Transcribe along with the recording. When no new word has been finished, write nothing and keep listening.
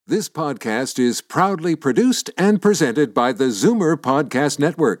This podcast is proudly produced and presented by the Zoomer Podcast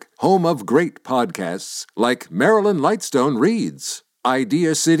Network, home of great podcasts like Marilyn Lightstone Reads,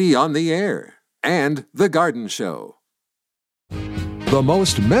 Idea City on the Air, and The Garden Show. The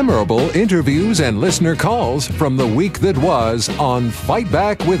most memorable interviews and listener calls from the week that was on Fight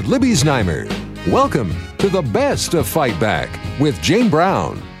Back with Libby Znaimer. Welcome to the best of Fight Back with Jane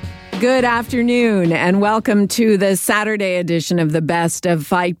Brown. Good afternoon and welcome to the Saturday edition of the Best of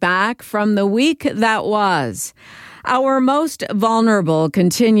Fight Back from the week that was. Our most vulnerable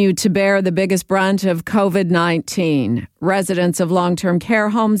continue to bear the biggest brunt of COVID-19. Residents of long-term care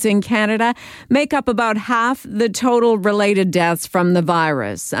homes in Canada make up about half the total related deaths from the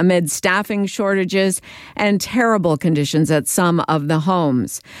virus, amid staffing shortages and terrible conditions at some of the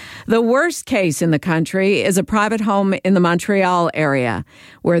homes. The worst case in the country is a private home in the Montreal area,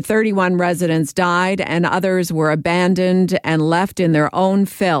 where 31 residents died and others were abandoned and left in their own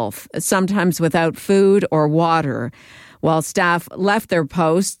filth, sometimes without food or water. While staff left their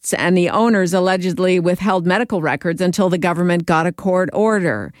posts and the owners allegedly withheld medical records until the government got a court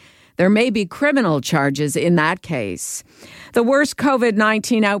order. There may be criminal charges in that case. The worst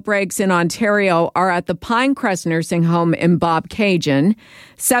COVID-19 outbreaks in Ontario are at the Pinecrest Nursing Home in Bobcaygeon,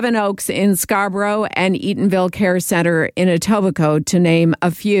 Seven Oaks in Scarborough, and Eatonville Care Centre in Etobicoke, to name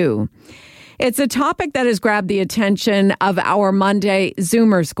a few. It's a topic that has grabbed the attention of our Monday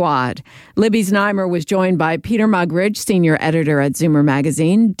Zoomer squad. Libby Znaimer was joined by Peter Muggeridge, senior editor at Zoomer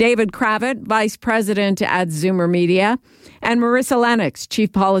Magazine, David Kravitz, vice president at Zoomer Media, and Marissa Lennox,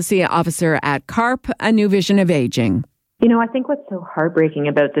 chief policy officer at CARP, A New Vision of Aging. You know, I think what's so heartbreaking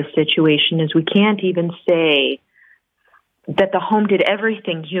about this situation is we can't even say that the home did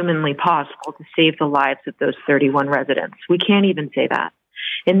everything humanly possible to save the lives of those 31 residents. We can't even say that.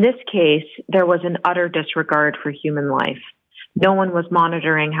 In this case, there was an utter disregard for human life. No one was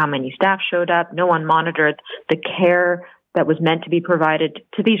monitoring how many staff showed up. No one monitored the care that was meant to be provided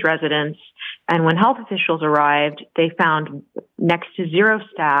to these residents. And when health officials arrived, they found next to zero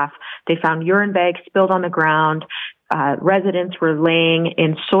staff. They found urine bags spilled on the ground. Residents were laying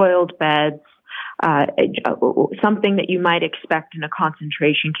in soiled beds, something that you might expect in a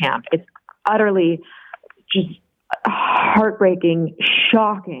concentration camp. It's utterly just heartbreaking,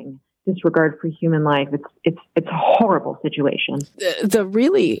 shocking disregard for human life. It's a horrible situation. The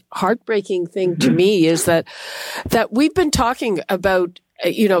really heartbreaking thing to me is that we've been talking about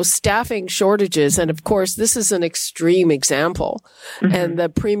staffing shortages, and of course this is an extreme example. Mm-hmm. And the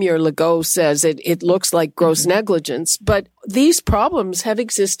Premier Legault says it looks like gross negligence, but these problems have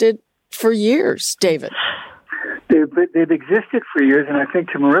existed for years, David. They've existed for years, and I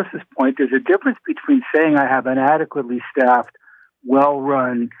think to Marissa's point, there's a difference between saying I have an adequately staffed,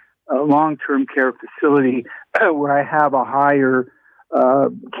 well-run, long-term care facility where I have a higher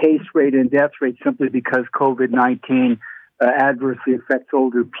case rate and death rate simply because COVID-19 adversely affects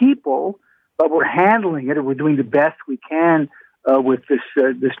older people, but we're handling it, or we're doing the best we can with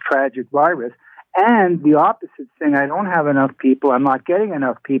this tragic virus. And the opposite, saying I don't have enough people, I'm not getting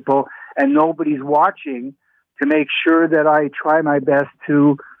enough people, and nobody's watching to make sure that I try my best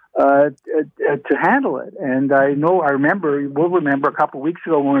to handle it. And we'll remember a couple of weeks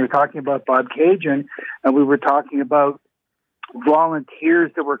ago when we were talking about Bobcaygeon, and we were talking about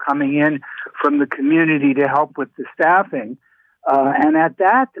volunteers that were coming in from the community to help with the staffing. And at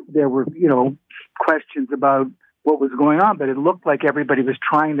that, there were, questions about what was going on, but it looked like everybody was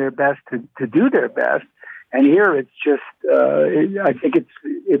trying their best to do their best. And here it's just, I think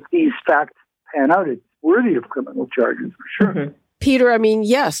if these facts pan out, it's worthy of criminal charges for sure. Mm-hmm. Peter,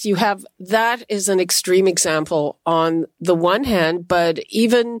 yes, you have, that is an extreme example on the one hand, but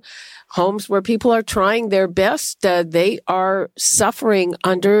even homes where people are trying their best, they are suffering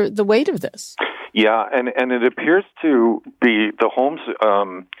under the weight of this. Yeah, and it appears to be the homes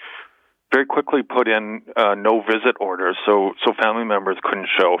very quickly put in no visit orders, so family members couldn't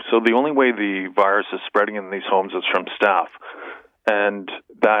show. So the only way the virus is spreading in these homes is from staff. And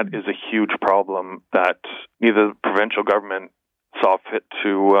that is a huge problem that neither the provincial government saw fit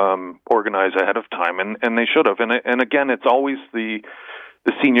to organize ahead of time, and they should have. And again, it's always the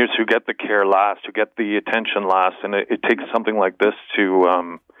seniors who get the care last, who get the attention last, and it takes something like this to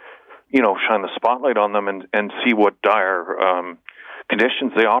shine the spotlight on them and see what dire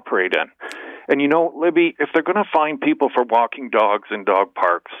conditions they operate in. And Libby, if they're going to find people for walking dogs in dog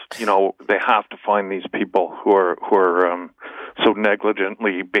parks, they have to find these people who are so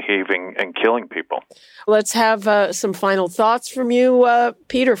negligently behaving and killing people. Let's have some final thoughts from you,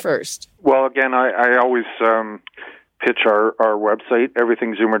 Peter, first. Well, again, I always pitch our website,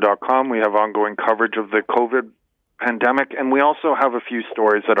 everythingzoomer.com. We have ongoing coverage of the COVID pandemic, and we also have a few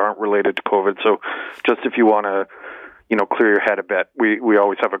stories that aren't related to COVID. So just if you want to, clear your head a bit, we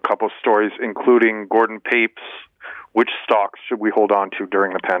always have a couple stories, including Gordon Papes. Which stocks should we hold on to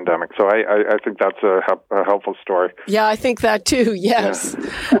during the pandemic? So I think that's a helpful story. Yeah, I think that too, yes.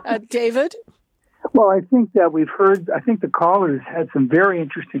 Yeah. David? Well, I think that I think the callers had some very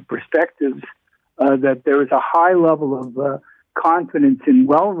interesting perspectives, that there is a high level of confidence in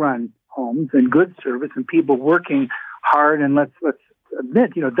well-run homes and good service and people working hard and let's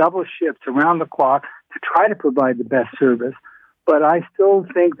admit, double shifts around the clock to try to provide the best service. But I still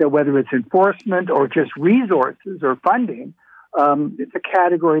think that whether it's enforcement or just resources or funding, it's a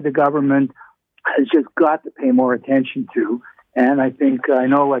category the government has just got to pay more attention to. And I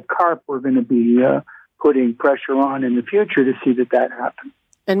know at CARP we're going to be putting pressure on in the future to see that happens.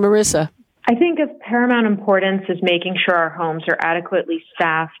 And Marissa? I think of paramount importance is making sure our homes are adequately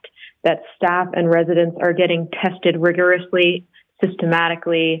staffed, that staff and residents are getting tested rigorously,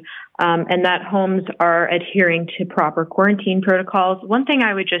 systematically, and that homes are adhering to proper quarantine protocols. One thing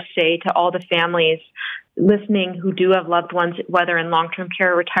I would just say to all the families listening who do have loved ones, whether in long-term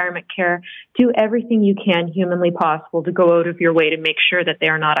care or retirement care, do everything you can humanly possible to go out of your way to make sure that they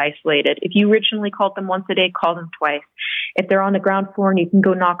are not isolated. If you originally called them once a day, call them twice. If they're on the ground floor and you can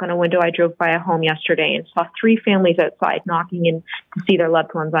go knock on a window, I drove by a home yesterday and saw 3 families outside knocking in to see their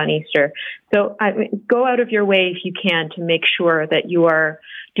loved ones on Easter. So go out of your way if you can to make sure that you are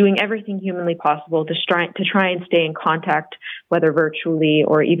doing everything humanly possible to try and stay in contact, whether virtually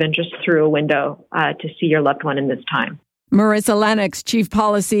or even just through a window, to see your loved one in this time. Marissa Lennox, Chief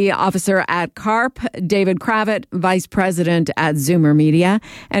Policy Officer at CARP, David Kravitz, Vice President at Zoomer Media,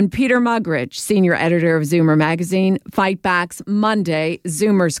 and Peter Muggeridge, Senior Editor of Zoomer Magazine, Fight Back's Monday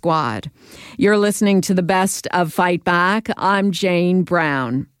Zoomer Squad. You're listening to the best of Fight Back. I'm Jane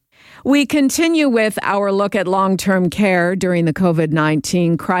Brown. We continue with our look at long-term care during the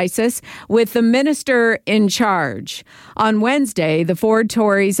COVID-19 crisis with the minister in charge. On Wednesday, the Ford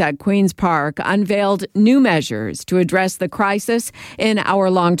Tories at Queen's Park unveiled new measures to address the crisis in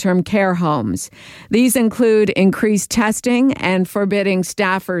our long-term care homes. These include increased testing and forbidding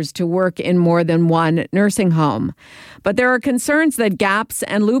staffers to work in more than one nursing home. But there are concerns that gaps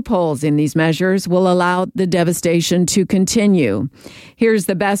and loopholes in these measures will allow the devastation to continue. Here's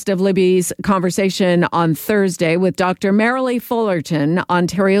the best of Libby's conversation on Thursday with Dr. Marilee Fullerton,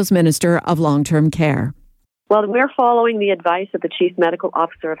 Ontario's Minister of Long-Term Care. Well, we're following the advice of the Chief Medical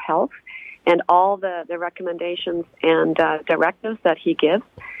Officer of Health and all the recommendations and directives that he gives.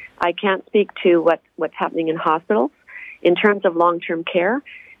 I can't speak to what's happening in hospitals. In terms of long-term care,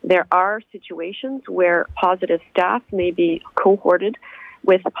 there are situations where positive staff may be cohorted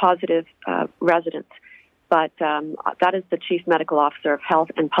with positive residents. But that is the Chief Medical Officer of Health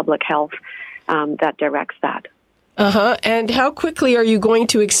and Public Health that directs that. And how quickly are you going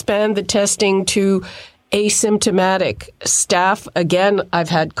to expand the testing to asymptomatic staff? Again, I've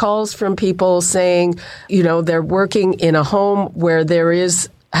had calls from people saying, they're working in a home where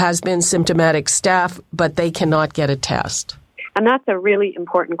has been symptomatic staff, but they cannot get a test. And that's a really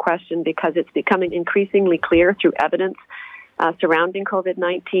important question because it's becoming increasingly clear through evidence surrounding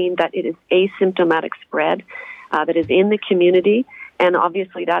COVID-19 that it is asymptomatic spread that is in the community. And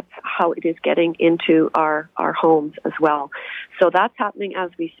obviously that's how it is getting into our homes as well. So that's happening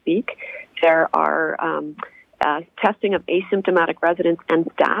as we speak. There are testing of asymptomatic residents and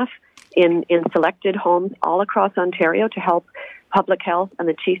staff in selected homes all across Ontario to help public health and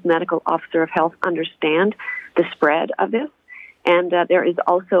the Chief Medical Officer of Health understand the spread of this. And there is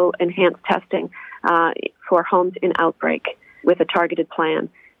also enhanced testing for homes in outbreak with a targeted plan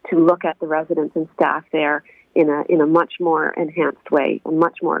to look at the residents and staff there in a much more enhanced way and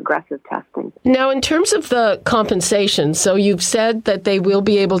much more aggressive testing. Now, in terms of the compensation, so you've said that they will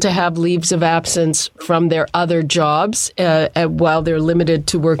be able to have leaves of absence from their other jobs while they're limited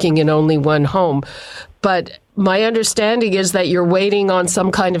to working in only one home. But my understanding is that you're waiting on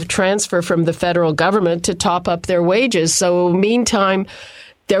some kind of transfer from the federal government to top up their wages. So meantime,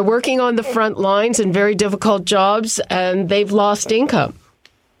 they're working on the front lines in very difficult jobs and they've lost income.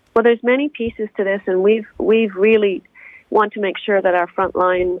 Well, there's many pieces to this, and we've really want to make sure that our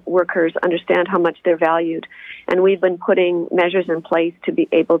frontline workers understand how much they're valued. And we've been putting measures in place to be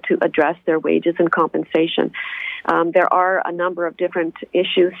able to address their wages and compensation. There are a number of different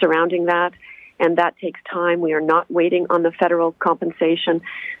issues surrounding that, and that takes time. We are not waiting on the federal compensation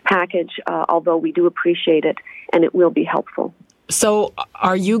package, although we do appreciate it, and it will be helpful. So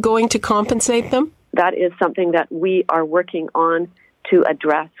are you going to compensate them? That is something that we are working on to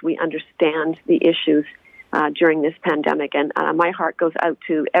address. We understand the issues during this pandemic, and my heart goes out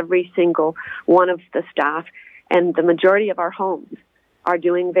to every single one of the staff And the majority of our homes are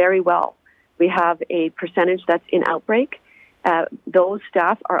doing very well. We have a percentage that's in outbreak. Those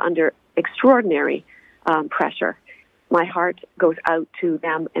staff are under extraordinary pressure. My heart goes out to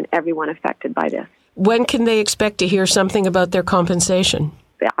them and everyone affected by this. When can they expect to hear something about their compensation?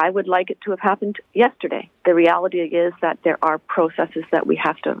 I would like it to have happened yesterday. The reality is that there are processes that we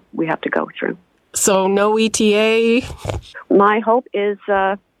have to go through. So no ETA? My hope is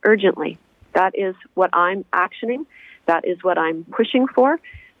urgently. That is what I'm actioning. That is what I'm pushing for.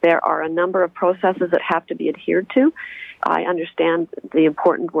 There are a number of processes that have to be adhered to. I understand the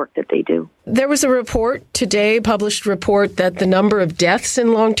important work that they do. There was a report today, published report, that the number of deaths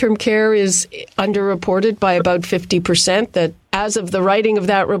in long-term care is underreported by about 50%, that as of the writing of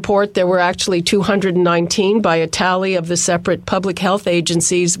that report, there were actually 219 by a tally of the separate public health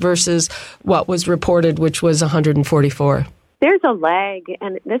agencies versus what was reported, which was 144. There's a lag,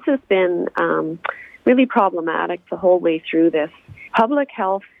 and this has been really problematic the whole way through this. Public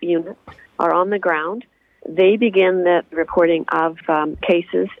health units are on the ground. They begin the reporting of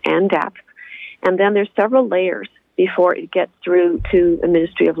cases and deaths, and then there's several layers before it gets through to the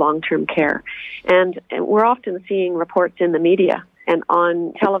Ministry of Long-Term Care. And we're often seeing reports in the media and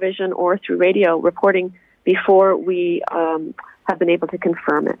on television or through radio reporting before we have been able to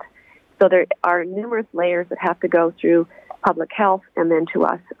confirm it. So there are numerous layers that have to go through public health and then to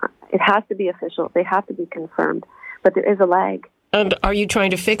us. It has to be official. They have to be confirmed. But there is a lag. And are you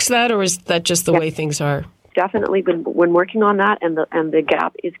trying to fix that, or is that just the way things are? Definitely been working on that, and the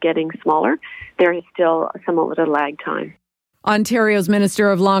gap is getting smaller. There is still somewhat of a lag time. Ontario's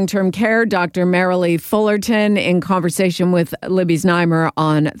Minister of Long-Term Care, Dr. Marilee Fullerton, in conversation with Libby Znaimer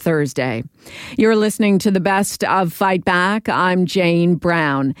on Thursday. You're listening to the best of Fight Back. I'm Jane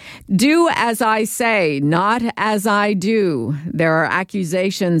Brown. Do as I say, not as I do. There are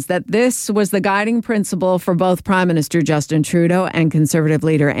accusations that this was the guiding principle for both Prime Minister Justin Trudeau and Conservative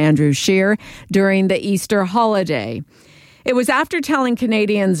leader Andrew Scheer during the Easter holiday. It was after telling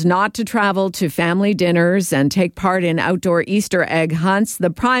Canadians not to travel to family dinners and take part in outdoor Easter egg hunts,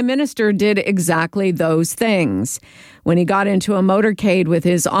 the Prime Minister did exactly those things. When he got into a motorcade with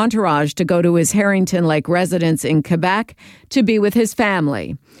his entourage to go to his Harrington Lake residence in Quebec to be with his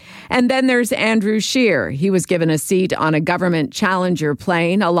family. And then there's Andrew Scheer. He was given a seat on a government Challenger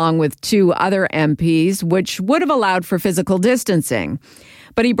plane along with 2 other MPs, which would have allowed for physical distancing.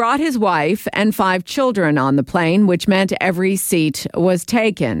 But he brought his wife and 5 children on the plane, which meant every seat was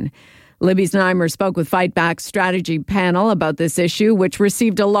taken. Libby Znaimer spoke with Fight Back's strategy panel about this issue, which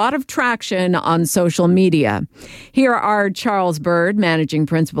received a lot of traction on social media. Here are Charles Bird, Managing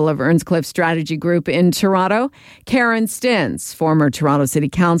Principal of Earnscliffe Strategy Group in Toronto, Karen Stintz, former Toronto City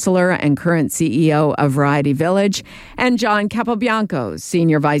Councillor and current CEO of Variety Village, and John Capobianco,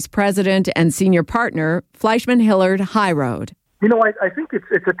 Senior Vice President and Senior Partner, Fleischmann Hillard High Road. You know, I think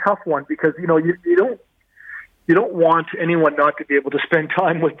it's a tough one because, you know, you don't want anyone not to be able to spend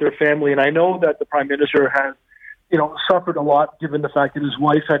time with their family. And I know that the Prime Minister has, you know, suffered a lot given the fact that his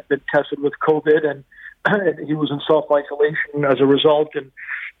wife had been tested with COVID and he was in self-isolation as a result. And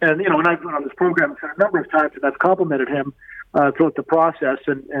you know, and I've been on this program a number of times and I've complimented him throughout the process.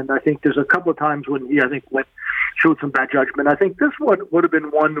 And I think there's a couple of times when he, I think, showed some bad judgment. I think this one would have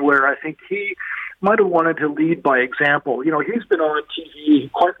been one where I think he might have wanted to lead by example. You know, he's been on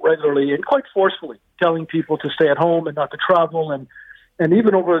TV quite regularly and quite forcefully telling people to stay at home and not to travel. And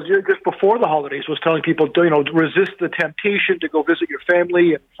even over just before the holidays was telling people to, you know, resist the temptation to go visit your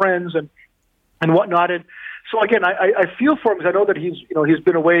family and friends and whatnot. And so again, I feel for him because I know that he's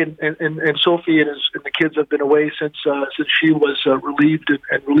been away and Sophie and the kids have been away since she was relieved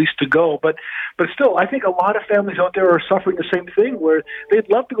and released to go. But still, I think a lot of families out there are suffering the same thing where they'd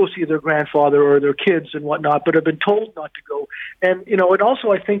love to go see their grandfather or their kids and whatnot, but have been told not to go. And, you know, and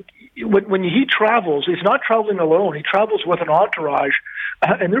also I think when he travels, he's not traveling alone. He travels with an entourage,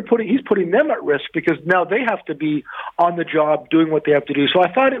 and he's putting them at risk because now they have to be on the job doing what they have to do. So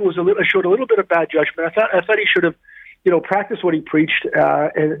I thought it showed a little bit of bad judgment. I thought he should have, you know, practiced what he preached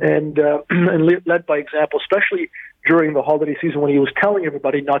and led by example, especially during the holiday season when he was telling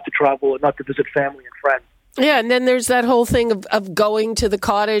everybody not to travel and not to visit family and friends. Yeah, and then there's that whole thing of going to the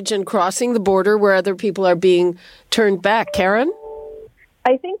cottage and crossing the border where other people are being turned back. Karen?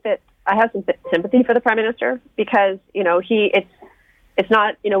 I think that I have some sympathy for the Prime Minister because, you know, it's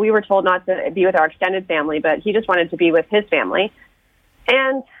not, you know, we were told not to be with our extended family, but he just wanted to be with his family.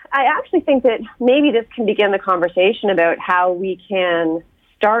 And I actually think that maybe this can begin the conversation about how we can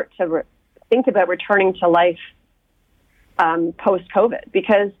start to think about returning to life post-COVID,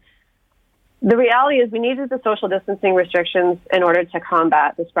 because the reality is we needed the social distancing restrictions in order to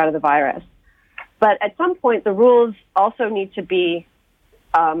combat the spread of the virus. But at some point, the rules also need to be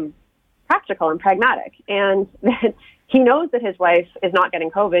practical and pragmatic. And he knows that his wife is not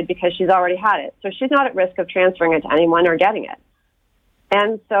getting COVID because she's already had it. So she's not at risk of transferring it to anyone or getting it.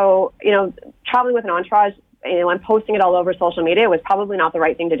 And so, traveling with an entourage, and posting it all over social media was probably not the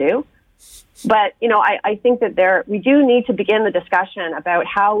right thing to do. But, I think that we do need to begin the discussion about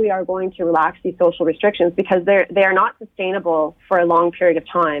how we are going to relax these social restrictions, because they are not sustainable for a long period of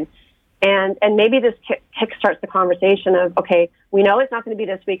time. And maybe this kickstarts the conversation of, okay, we know it's not going to be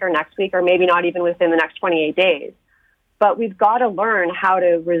this week or next week, or maybe not even within the next 28 days. But we've got to learn how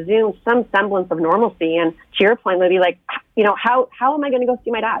to resume some semblance of normalcy. And to your point, Libby, how am I going to go see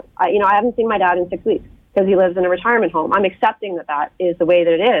my dad? I haven't seen my dad in 6 weeks because he lives in a retirement home. I'm accepting that is the way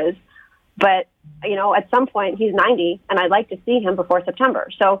that it is. But, at some point he's 90 and I'd like to see him before September.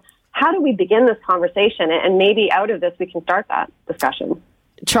 So how do we begin this conversation? And maybe out of this, we can start that discussion.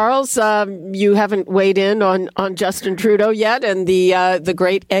 Charles, you haven't weighed in on Justin Trudeau yet and the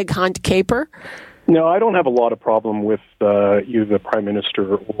great egg hunt caper? No, I don't have a lot of problem with either the Prime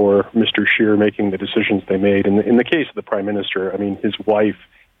Minister or Mr. Scheer making the decisions they made. In the case of the Prime Minister, I mean, his wife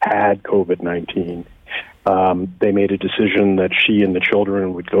had COVID-19. They made a decision that she and the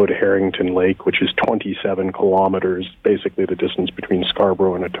children would go to Harrington Lake, which is 27 kilometers, basically the distance between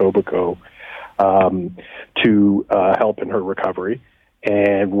Scarborough and Etobicoke, to help in her recovery.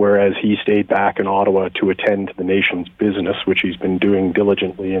 And whereas he stayed back in Ottawa to attend to the nation's business, which he's been doing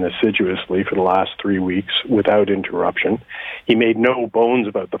diligently and assiduously for the last 3 weeks without interruption, he made no bones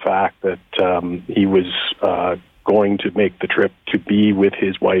about the fact that he was going to make the trip to be with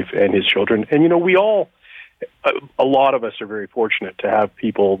his wife and his children. And, a lot of us are very fortunate to have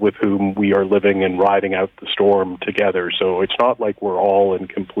people with whom we are living and riding out the storm together. So it's not like we're all in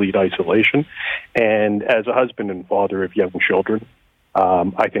complete isolation. And as a husband and father of young children,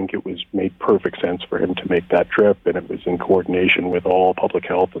 I think it made perfect sense for him to make that trip, and it was in coordination with all public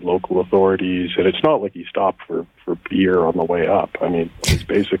health and local authorities. And it's not like he stopped for beer on the way up. I mean, it's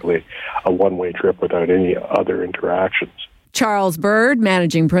basically a one-way trip without any other interactions. Charles Bird,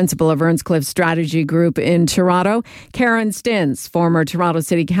 Managing Principal of Earnscliffe Strategy Group in Toronto. Karen Stintz, former Toronto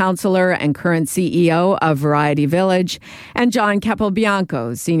City Councillor and current CEO of Variety Village. And John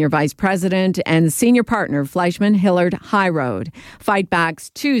Capobianco, Senior Vice President and Senior Partner, Fleischman Hillard High Road. Fight Back's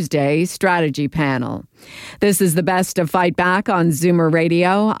Tuesday Strategy Panel. This is the best of Fight Back on Zoomer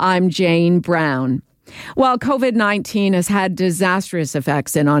Radio. I'm Jane Brown. While COVID-19 has had disastrous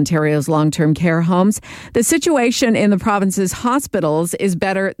effects in Ontario's long-term care homes, the situation in the province's hospitals is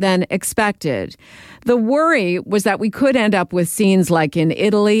better than expected. The worry was that we could end up with scenes like in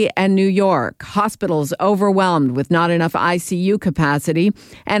Italy and New York, hospitals overwhelmed with not enough ICU capacity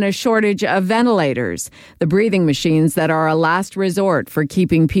and a shortage of ventilators, the breathing machines that are a last resort for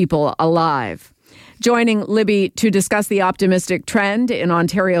keeping people alive. Joining Libby to discuss the optimistic trend in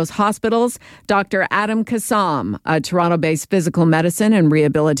Ontario's hospitals, Dr. Adam Kassam, a Toronto-based physical medicine and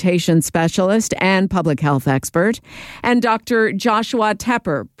rehabilitation specialist and public health expert, and Dr. Joshua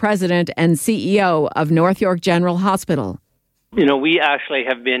Tepper, president and CEO of North York General Hospital. We actually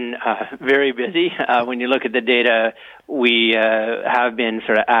have been very busy. When you look at the data, we have been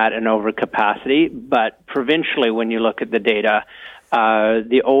sort of at an overcapacity, but provincially, when you look at the data,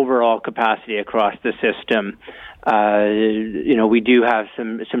 the overall capacity across the system, we do have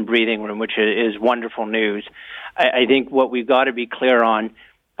some breathing room, which is wonderful news. I think what we've got to be clear on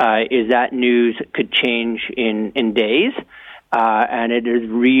is that news could change in days, and it is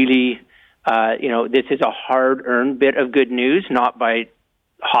really, this is a hard-earned bit of good news, not by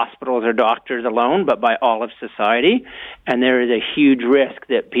hospitals or doctors alone, but by all of society. And there is a huge risk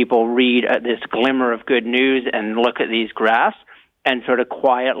that people read this glimmer of good news and look at these graphs and sort of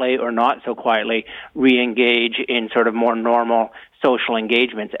quietly or not so quietly re-engage in sort of more normal social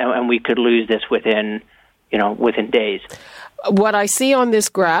engagements. And we could lose this within days. What I see on this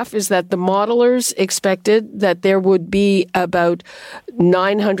graph is that the modelers expected that there would be about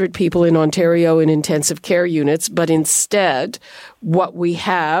 900 people in Ontario in intensive care units, but instead what we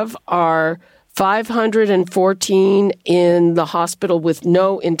have are 514 in the hospital with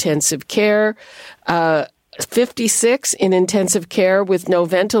no intensive care, 56 in intensive care with no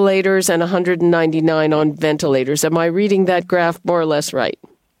ventilators, and 199 on ventilators. Am I reading that graph more or less right?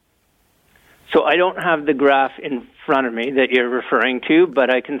 So I don't have the graph in front of me that you're referring to, but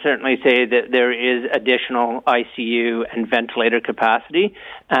I can certainly say that there is additional ICU and ventilator capacity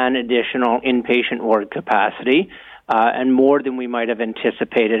and additional inpatient ward capacity, and more than we might have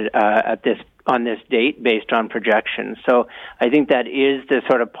anticipated at this this date based on projections. So I think that is the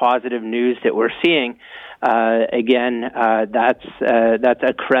sort of positive news that we're seeing. Again, that's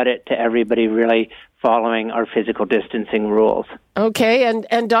a credit to everybody really following our physical distancing rules. Okay,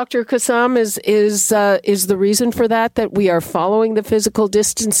 and Dr. Kassam, is the reason for that we are following the physical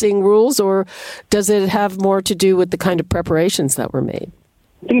distancing rules, or does it have more to do with the kind of preparations that were made?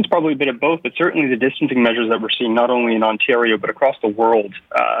 I think it's probably a bit of both, but certainly the distancing measures that we're seeing not only in Ontario but across the world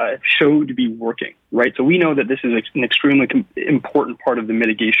show to be working, right? So we know that this is an extremely important part of the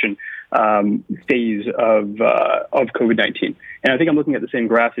mitigation phase of COVID-19. And I think I'm looking at the same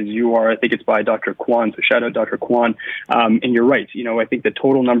graph as you are. I think it's by Dr. Kwan, so shout out Dr. Kwan. And you're right. I think the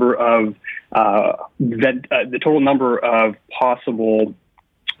total number of possible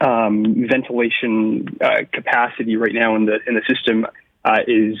ventilation capacity right now in the system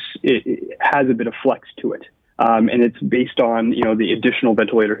it has a bit of flex to it. And it's based on, the additional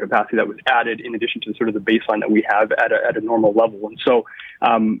ventilator capacity that was added in addition to sort of the baseline that we have at a normal level. And so,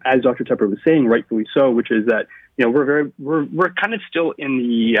 as Dr. Tepper was saying, rightfully so, which is that, we're kind of still in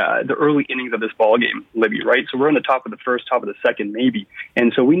the early innings of this ball game, Libby, right? So we're on the top of the first, top of the second, maybe.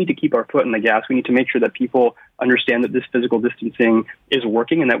 And so we need to keep our foot on the gas. We need to make sure that people understand that this physical distancing is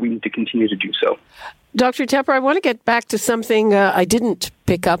working and that we need to continue to do so. Dr. Tepper, I want to get back to something I didn't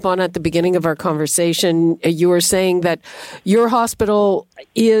pick up on at the beginning of our conversation. You were saying that your hospital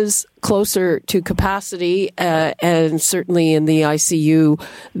is closer to capacity and certainly in the ICU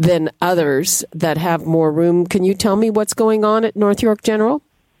than others that have more room. Can you tell me what's going on at North York General?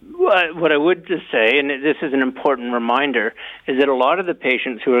 What I would just say, and this is an important reminder, is that a lot of the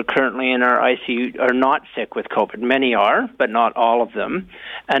patients who are currently in our ICU are not sick with COVID. Many are, but not all of them.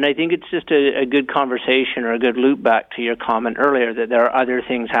 And I think it's just a good conversation or a good loop back to your comment earlier that there are other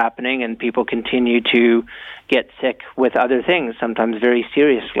things happening and people continue to get sick with other things, sometimes very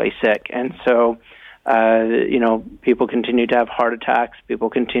seriously sick. And so, people continue to have heart attacks, people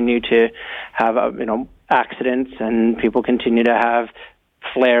continue to have, accidents, and people continue to have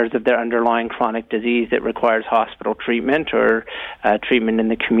flares of their underlying chronic disease that requires hospital treatment or treatment in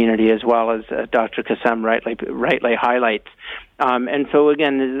the community, as well as Dr. Kassam rightly highlights. And so,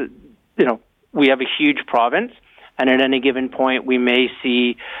 again, we have a huge province, and at any given point we may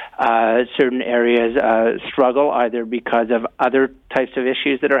see certain areas struggle either because of other types of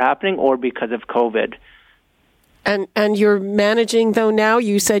issues that are happening or because of COVID. And you're managing, though, now?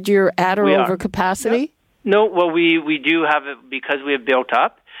 You said you're at or over capacity? Yep. No, well, we do have, because we have built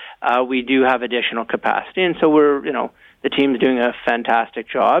up, we do have additional capacity. And so the team's doing a fantastic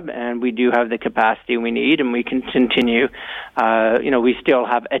job, and we do have the capacity we need, and we can continue. We still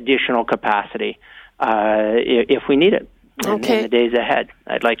have additional capacity if we need it in the days ahead.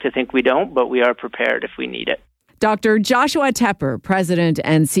 I'd like to think we don't, but we are prepared if we need it. Dr. Joshua Tepper, President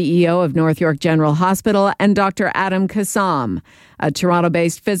and CEO of North York General Hospital, and Dr. Adam Kassam, a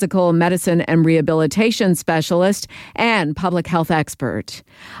Toronto-based physical medicine and rehabilitation specialist and public health expert.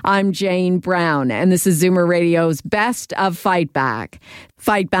 I'm Jane Brown, and this is Zoomer Radio's Best of Fight Back.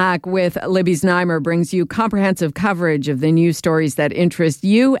 Fight Back with Libby Znaimer brings you comprehensive coverage of the news stories that interest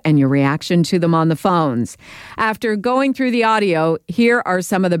you and your reaction to them on the phones. After going through the audio, here are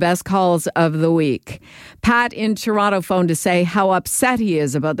some of the best calls of the week. Pat in Toronto phoned to say how upset he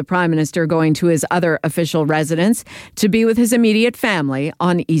is about the Prime Minister going to his other official residence to be with his immediate family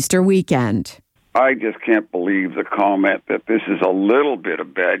on Easter weekend. I just can't believe the comment that this is a little bit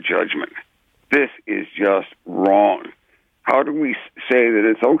of bad judgment. This is just wrong. How do we say that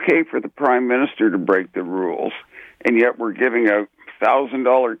it's okay for the Prime Minister to break the rules, and yet we're giving out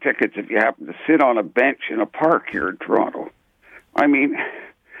 $1,000 tickets if you happen to sit on a bench in a park here in Toronto? I mean,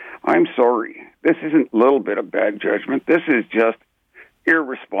 I'm sorry. This isn't a little bit of bad judgment. This is just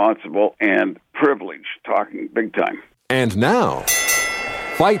irresponsible and privilege talking big time. And now,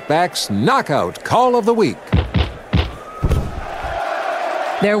 Fight Back's Knockout Call of the Week.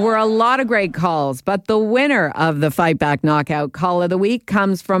 There were a lot of great calls, but the winner of the Fight Back Knockout Call of the Week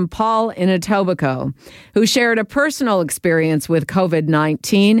comes from Paul in Etobicoke, who shared a personal experience with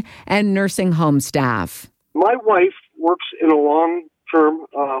COVID-19 and nursing home staff. My wife works in a long-term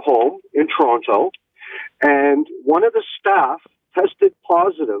home in Toronto, and one of the staff tested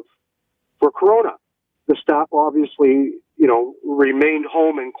positive for corona. The staff obviously, remained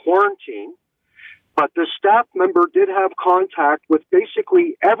home in quarantine. But the staff member did have contact with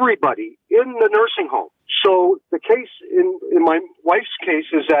basically everybody in the nursing home. So the case in my wife's case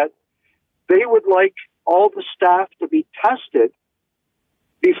is that they would like all the staff to be tested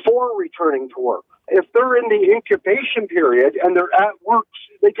before returning to work. If they're in the incubation period and they're at work,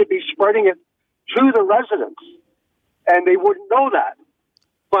 they could be spreading it to the residents, and they wouldn't know that.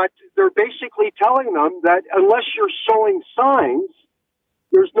 But they're basically telling them that unless you're showing signs,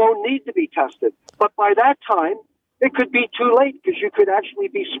 there's no need to be tested. But by that time, it could be too late because you could actually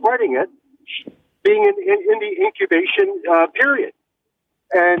be spreading it, being in the incubation period.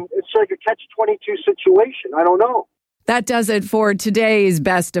 And it's like a catch-22 situation. I don't know. That does it for today's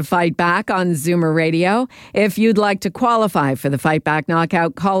Best of Fight Back on Zoomer Radio. If you'd like to qualify for the Fight Back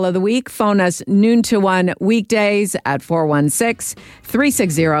Knockout Call of the Week, phone us noon to 1 weekdays at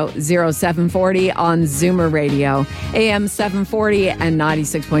 416-360-0740 on Zoomer Radio, AM 740 and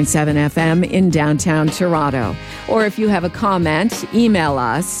 96.7 FM in downtown Toronto. Or if you have a comment, email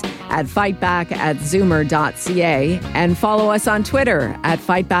us at fightback@zoomer.ca and follow us on Twitter at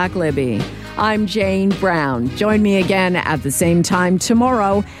FightbackLibby. I'm Jane Brown. Join me again at the same time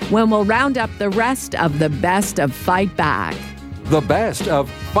tomorrow when we'll round up the rest of the Best of Fight Back. The Best of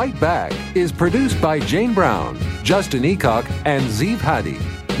Fight Back is produced by Jane Brown, Justin Eacock, and Zeev Hadi,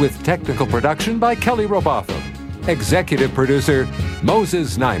 with technical production by Kelly Robotham. Executive producer,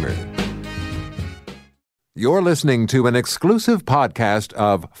 Moses Znaimer. You're listening to an exclusive podcast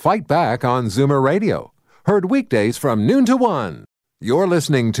of Fight Back on Zoomer Radio. Heard weekdays from noon to 1. You're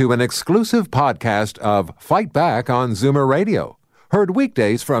listening to an exclusive podcast of Fight Back on Zoomer Radio. Heard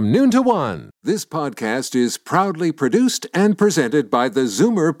weekdays from noon to 1. This podcast is proudly produced and presented by the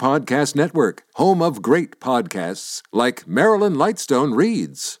Zoomer Podcast Network, home of great podcasts like Marilyn Lightstone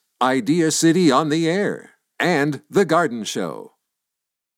Reads, Idea City on the Air, and The Garden Show.